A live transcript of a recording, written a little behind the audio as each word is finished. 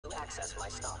access my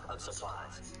stock of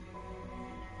supplies.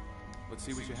 Let's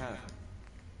see what you have.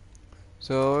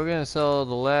 So we're gonna sell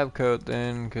the lab coat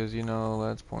then, because you know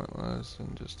that's pointless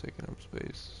and just taking up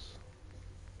space.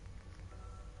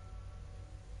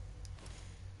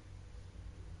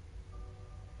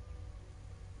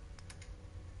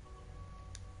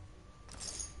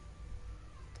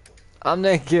 I'm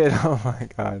naked. Oh my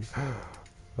god.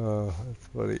 Oh, that's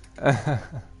funny.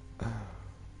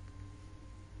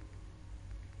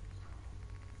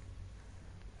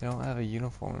 They don't have a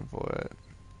uniform for it.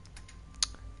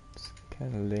 It's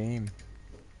kind of lame.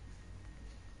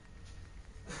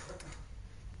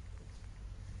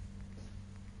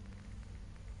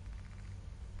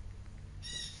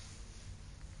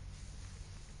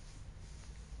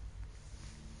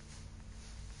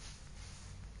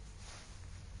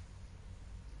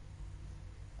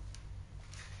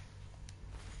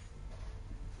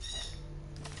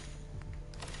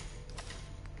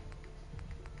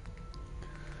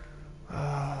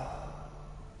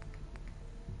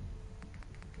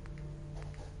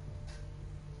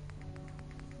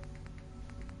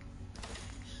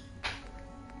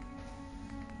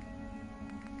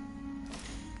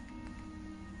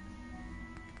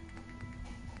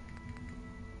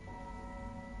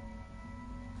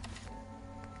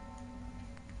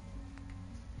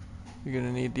 You're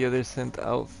gonna need the other synth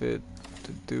outfit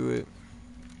to do it.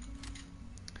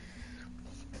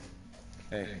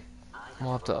 Hey.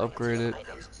 We'll have to upgrade it.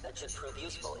 That should prove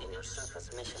useful in your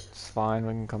surface missions. It's fine,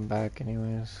 we can come back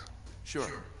anyways. Sure.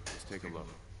 Let's take a look.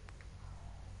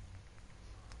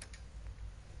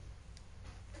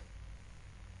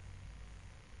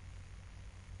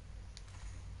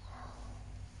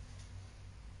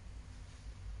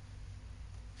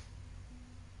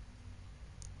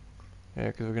 Yeah,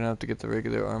 because we're gonna have to get the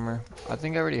regular armor. I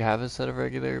think I already have a set of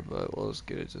regular, but we'll just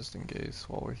get it just in case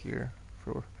while we're here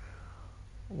for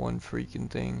one freaking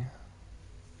thing.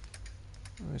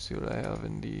 Let me see what I have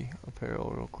in the apparel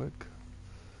real quick.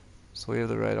 So we have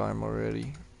the right arm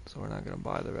already, so we're not gonna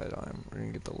buy the right arm. We're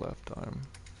gonna get the left arm.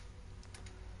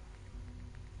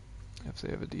 If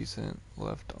they have a decent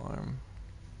left arm.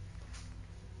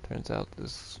 Turns out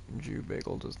this Jew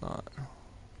bagel does not.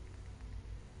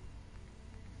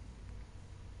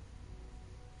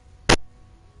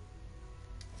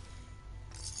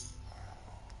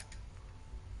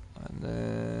 And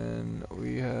then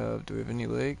we have, do we have any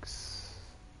lakes?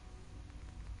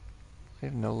 We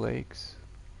have no lakes.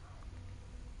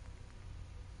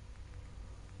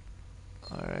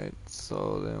 Alright,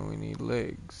 so then we need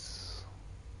legs.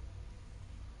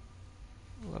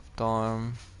 Left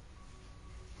arm,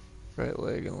 right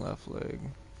leg and left leg.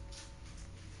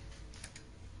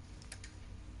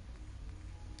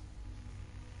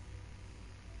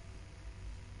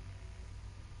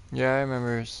 Yeah, I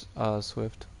remember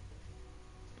Swift.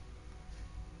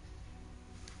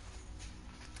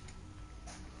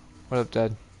 What up,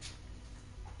 Dad?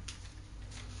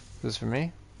 Is this for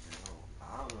me?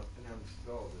 I don't know, it's been on the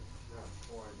stove. It's not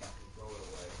pouring. You can throw it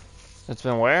away. It's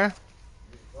been where? You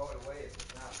can throw it away if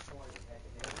it's not pouring. You have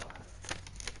to handle on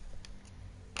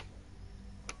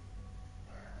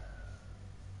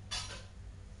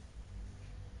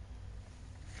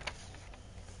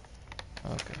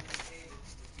it. Okay.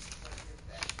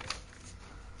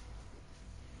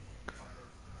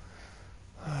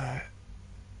 Alright.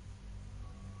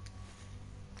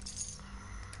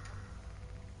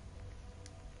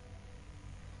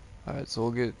 Alright, so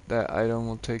we'll get that item,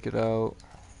 we'll take it out.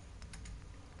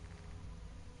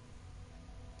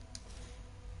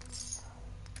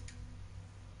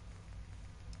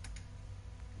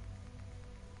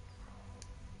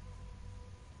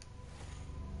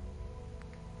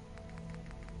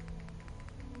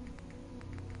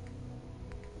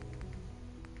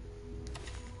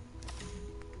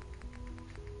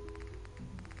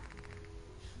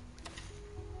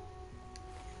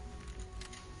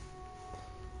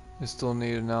 I still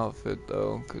need an outfit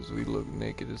though, because we look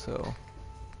naked as hell.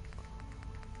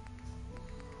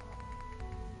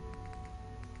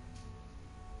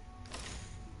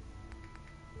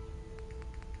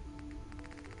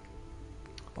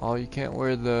 Oh, you can't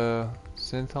wear the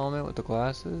synth helmet with the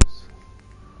glasses?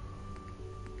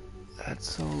 That's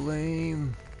so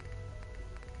lame.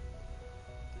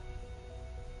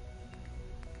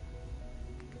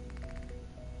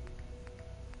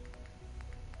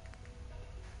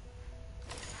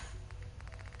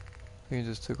 I think it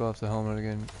just took off the helmet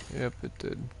again. Yep, it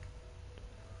did.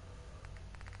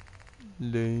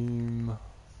 Lame.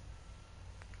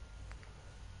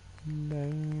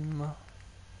 Lame.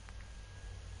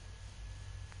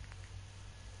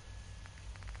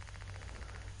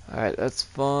 Alright, that's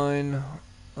fine.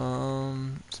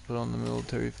 Let's put on the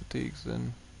military fatigues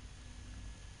then.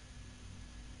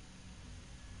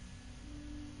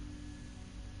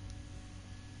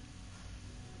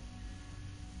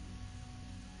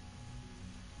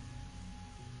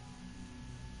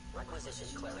 Requisition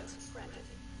clearance granted.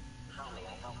 How may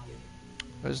I help you?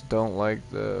 I just don't like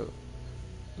the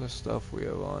stuff we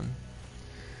have on.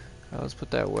 Let's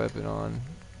put that weapon on.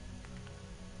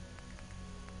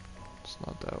 It's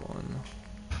not that one.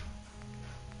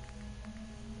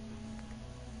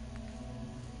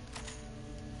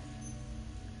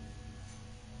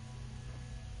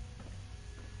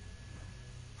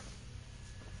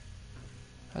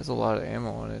 Has a lot of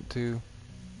ammo on it too.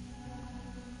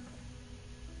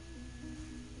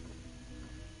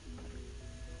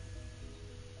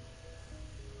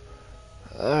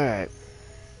 Alright.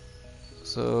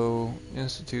 So,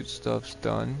 Institute stuff's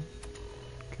done.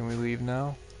 Can we leave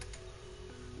now?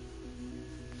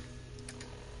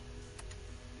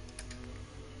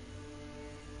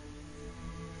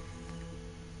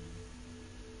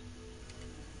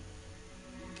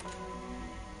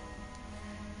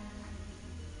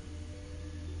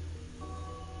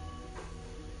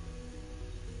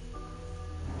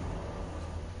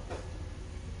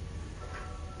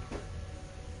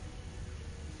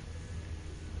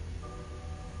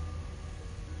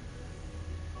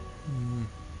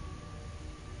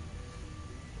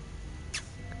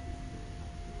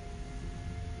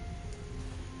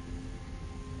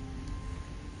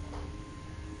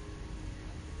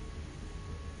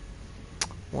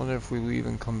 Wonder if we leave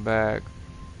and come back,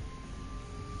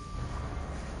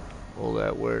 will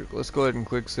that work? Let's go ahead and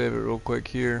quick save it real quick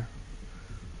here.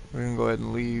 We're gonna go ahead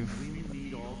and leave,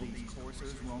 Need all these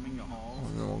coursers roaming the halls?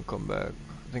 and then we'll come back.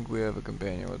 I think we have a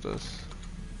companion with us.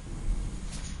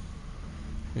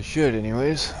 We should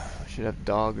anyways. We should have a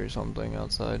dog or something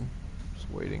outside, just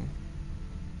waiting.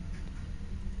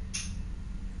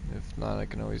 If not, I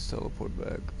can always teleport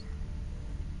back.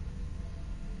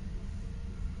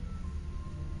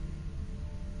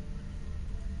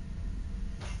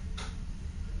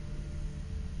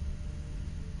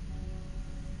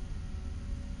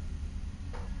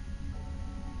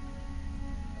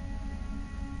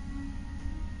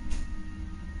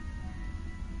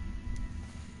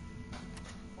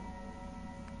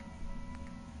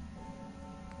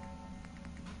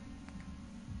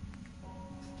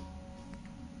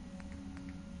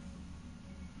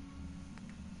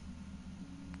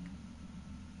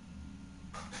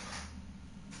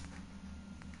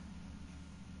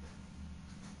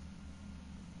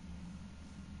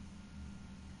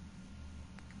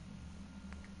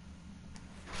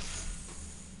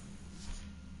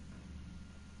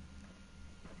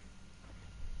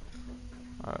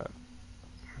 Alright.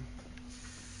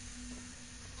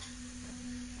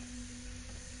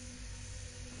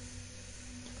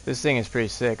 This thing is pretty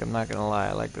sick, I'm not gonna lie,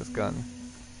 I like this gun.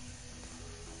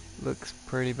 Looks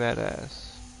pretty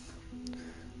badass.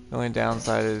 The only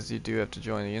downside is you do have to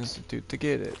join the Institute to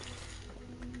get it.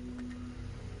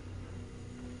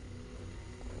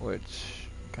 Which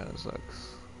kinda sucks.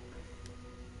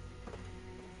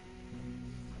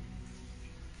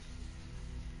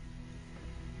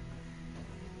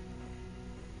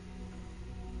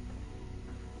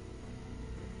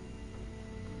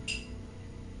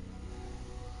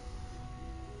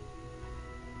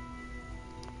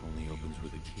 Only opens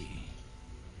with a key.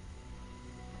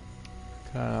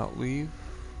 Can I not leave?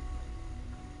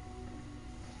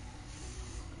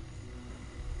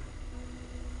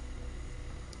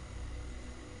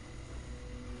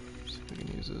 See if we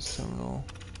can use this terminal.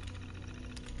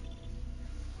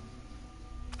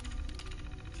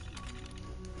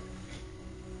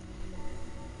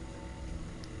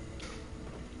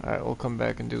 Alright, we'll come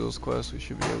back and do those quests, we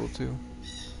should be able to.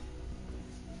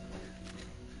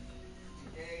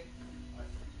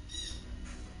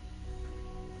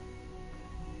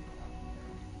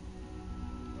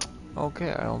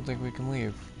 Okay, I don't think we can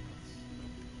leave.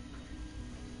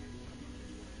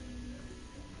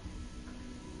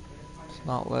 It's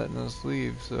not letting us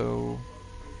leave, so...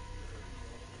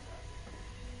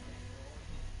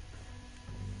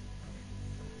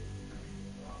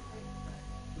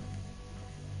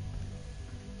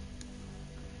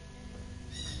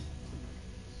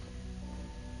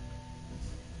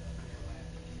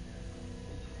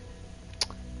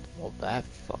 Well, that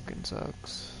fucking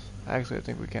sucks. Actually, I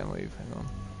think we can leave. Hang on.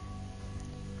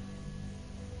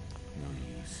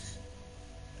 Nice.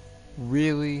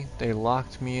 Really? They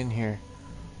locked me in here.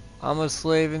 I'm a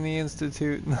slave in the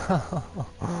Institute. No.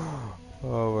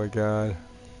 Oh my god.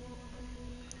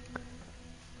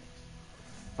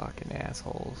 Fucking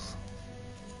assholes.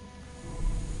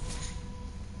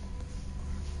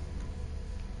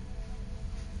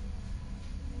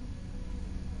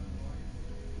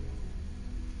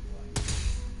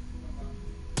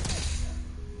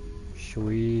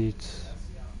 Sweet.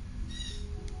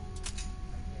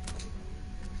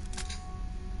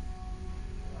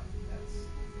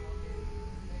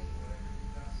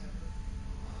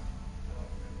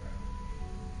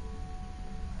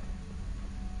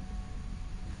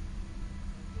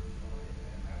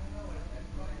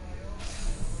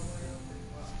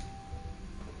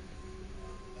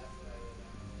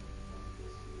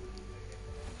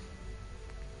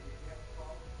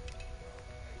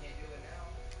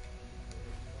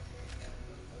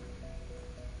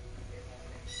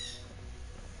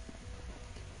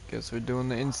 Guess we're doing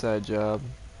the inside job.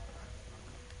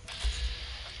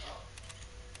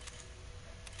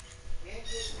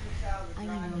 I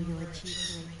know you achieve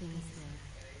great things there.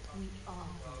 We all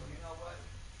do.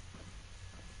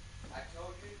 I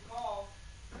told you to call.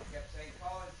 I kept saying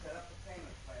call and set up a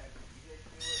payment plan. You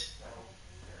didn't do it, so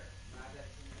now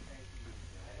that's in the bank to you.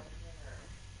 I don't care.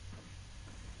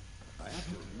 I have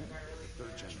to admit, the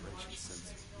third generation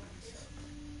sense is nice. If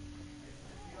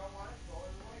you don't want it, throw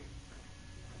it away.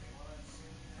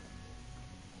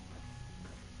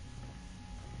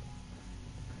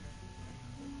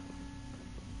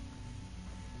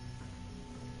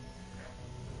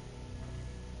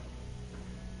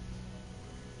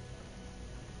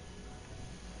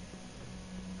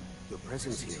 Your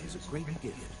presence here is a great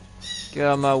gift. Get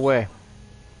out of my way.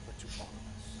 But to all of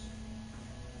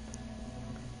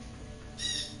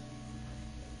us.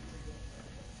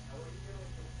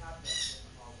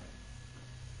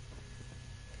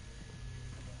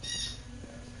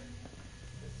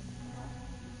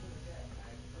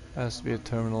 Has to be a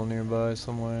terminal nearby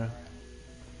somewhere.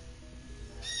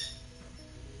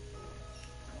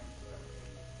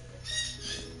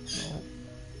 Oh.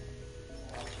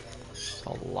 There's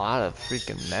a lot of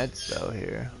freaking meds though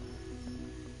here.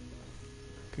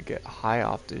 Could get high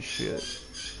off this shit.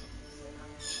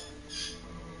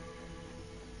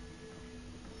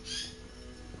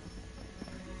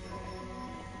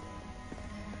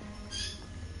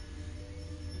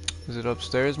 Is it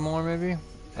upstairs more maybe?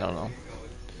 I don't know.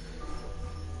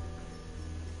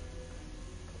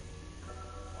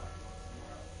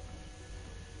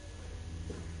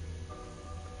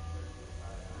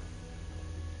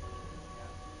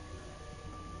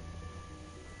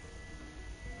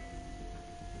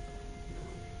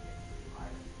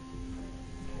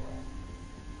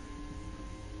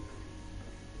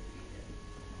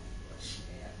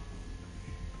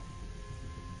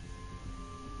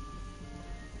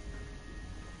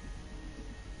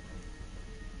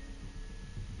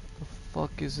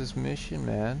 Fuck is this mission,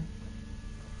 man?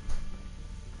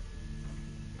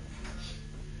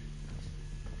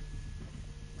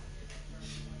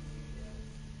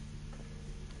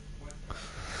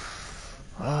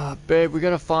 Ah, babe, we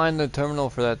gotta find the terminal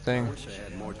for that I thing. wish I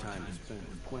had more time to spend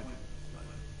with Quentin, but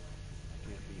I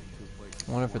can't be in two places.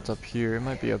 I wonder if it's up here. It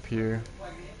might be up here.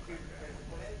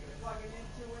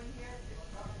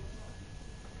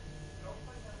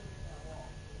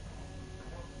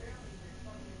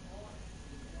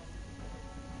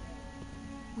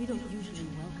 We don't usually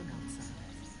welcome outsiders.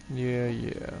 Yeah.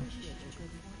 Appreciate your good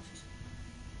fortune.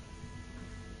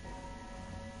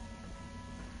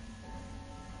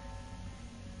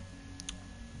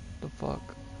 The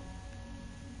fuck?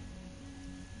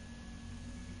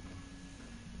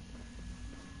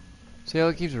 See how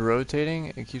it keeps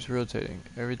rotating? It keeps rotating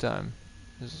every time.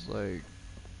 This is like...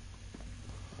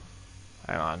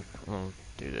 Hang on, I'm gonna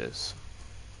do this.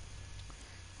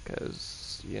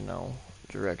 Because, you know,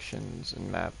 directions and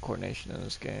map coordination in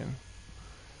this game.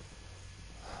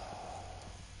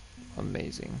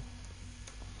 Amazing.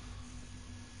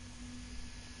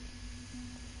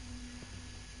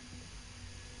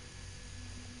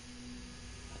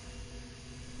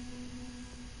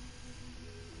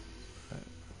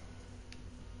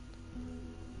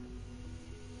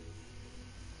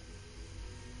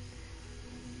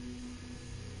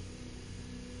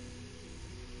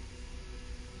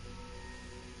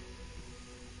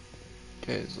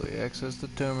 Okay, so you access the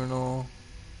terminal,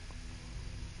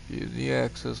 view the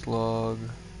access log,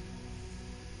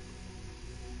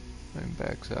 and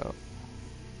backs out.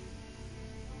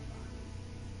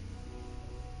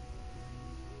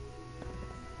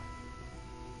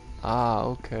 Ah,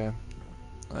 okay.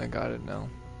 I got it now.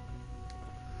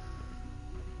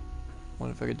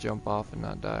 What if I could jump off and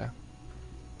not die?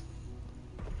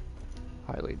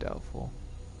 Highly doubtful.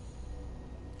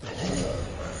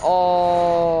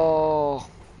 Oh!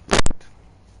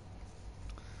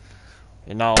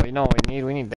 You know, we need